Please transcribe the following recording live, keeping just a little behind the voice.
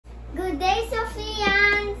Good day,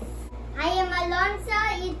 Sophians! I am Alonso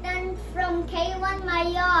Ethan from K1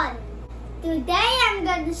 Mayon. Today I'm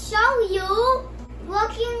going to show you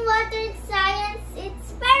walking water science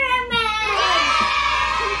experiment!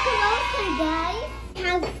 Come closer, guys. We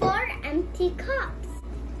have 4 empty cups.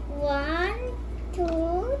 1, 2,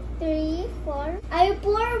 3, 4. I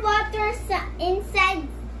pour water inside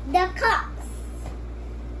the cups.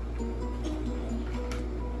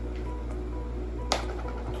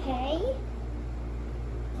 Okay.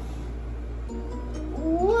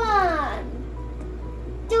 1,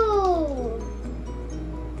 2,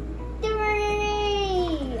 3,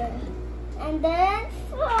 and then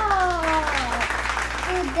 4.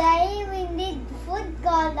 Today we need food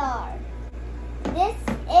color. This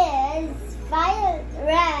is violet,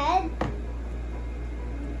 red,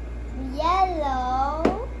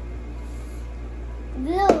 yellow,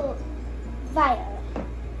 blue, violet.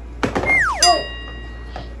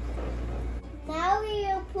 Now we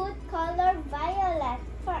will put color violet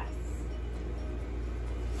first.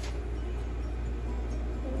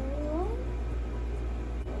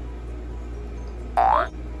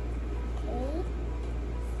 Okay,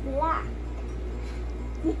 black.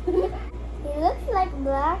 It looks like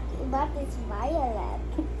black, but it's violet.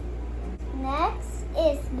 Next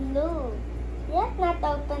is blue. Yet not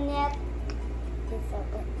open yet. It's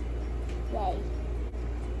open. Yay.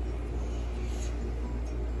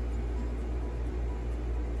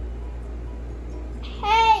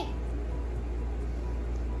 Hey!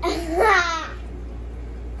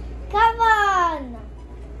 Come on!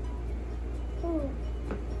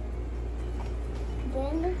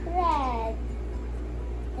 Then red.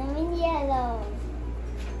 Then yellow.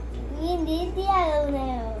 We need yellow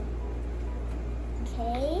now.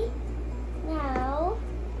 Okay. Now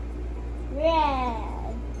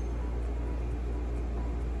red.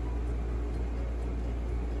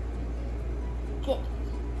 Okay.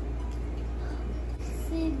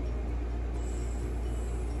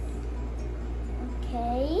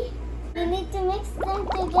 Okay. We need to mix them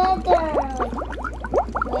together.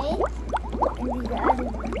 Wait. And the other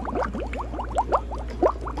one.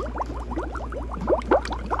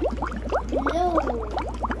 Blue.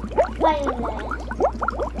 Violet.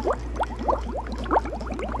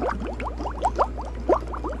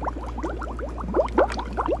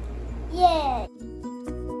 Yeah.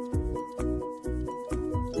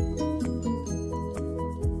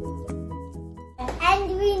 And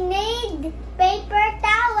we need paper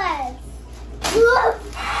towels.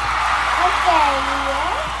 Okay,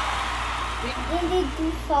 here. We need to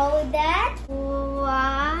fold that.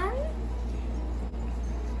 1,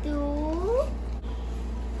 2,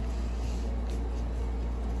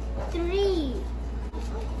 3.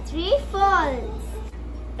 3 folds.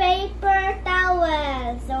 Paper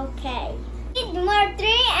towels. Okay. Need more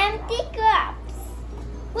 3 empty cups.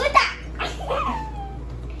 Huda!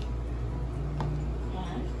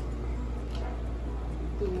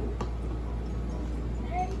 2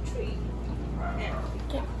 and 3.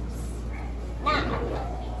 Okay. Now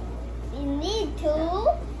we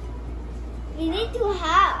need to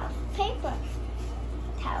have paper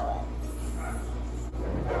towels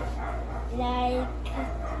like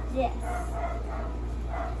this,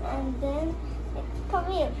 and then come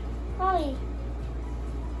here.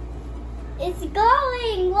 It's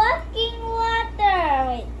going walking water.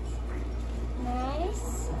 Wait.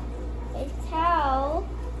 Nice. A towel.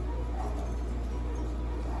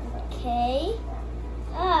 Okay.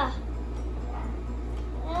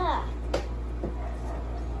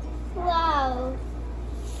 Wow.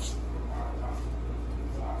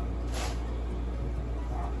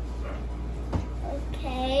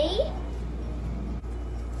 Okay.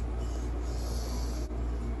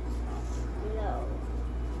 No.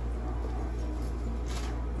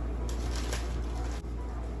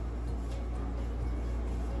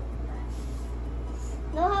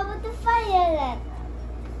 No, how about the violet?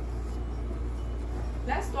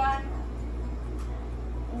 Last one.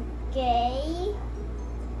 Okay.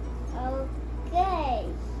 Okay.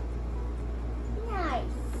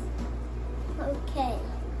 Nice. Okay.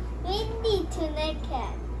 We need to make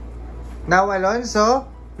it. Now, Alonso,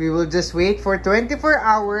 we will just wait for 24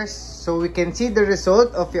 hours so we can see the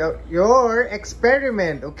result of your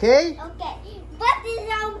experiment, okay? Okay. But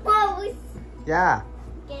it's our pose. Yeah.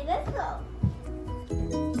 Okay, let's go.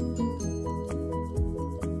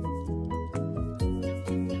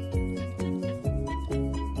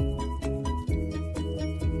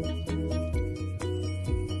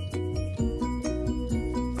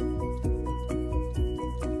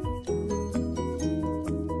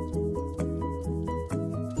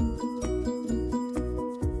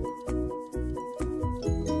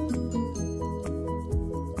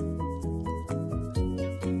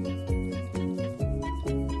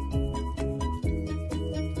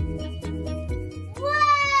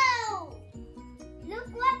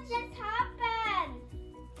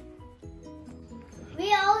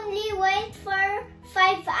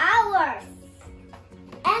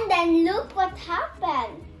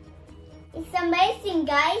 amazing,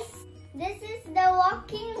 guys. This is the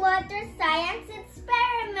walking water science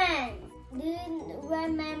experiment. Do you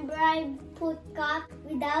remember I put cup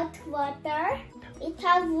without water? It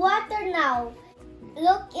has water now.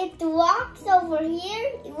 Look, it walks over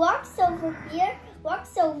here, it walks over here,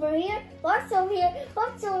 walks over here, walks over here,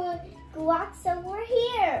 walks over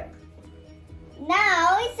here.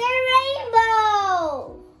 Now it's a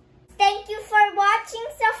rainbow. Thank you for watching,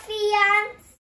 Sophia.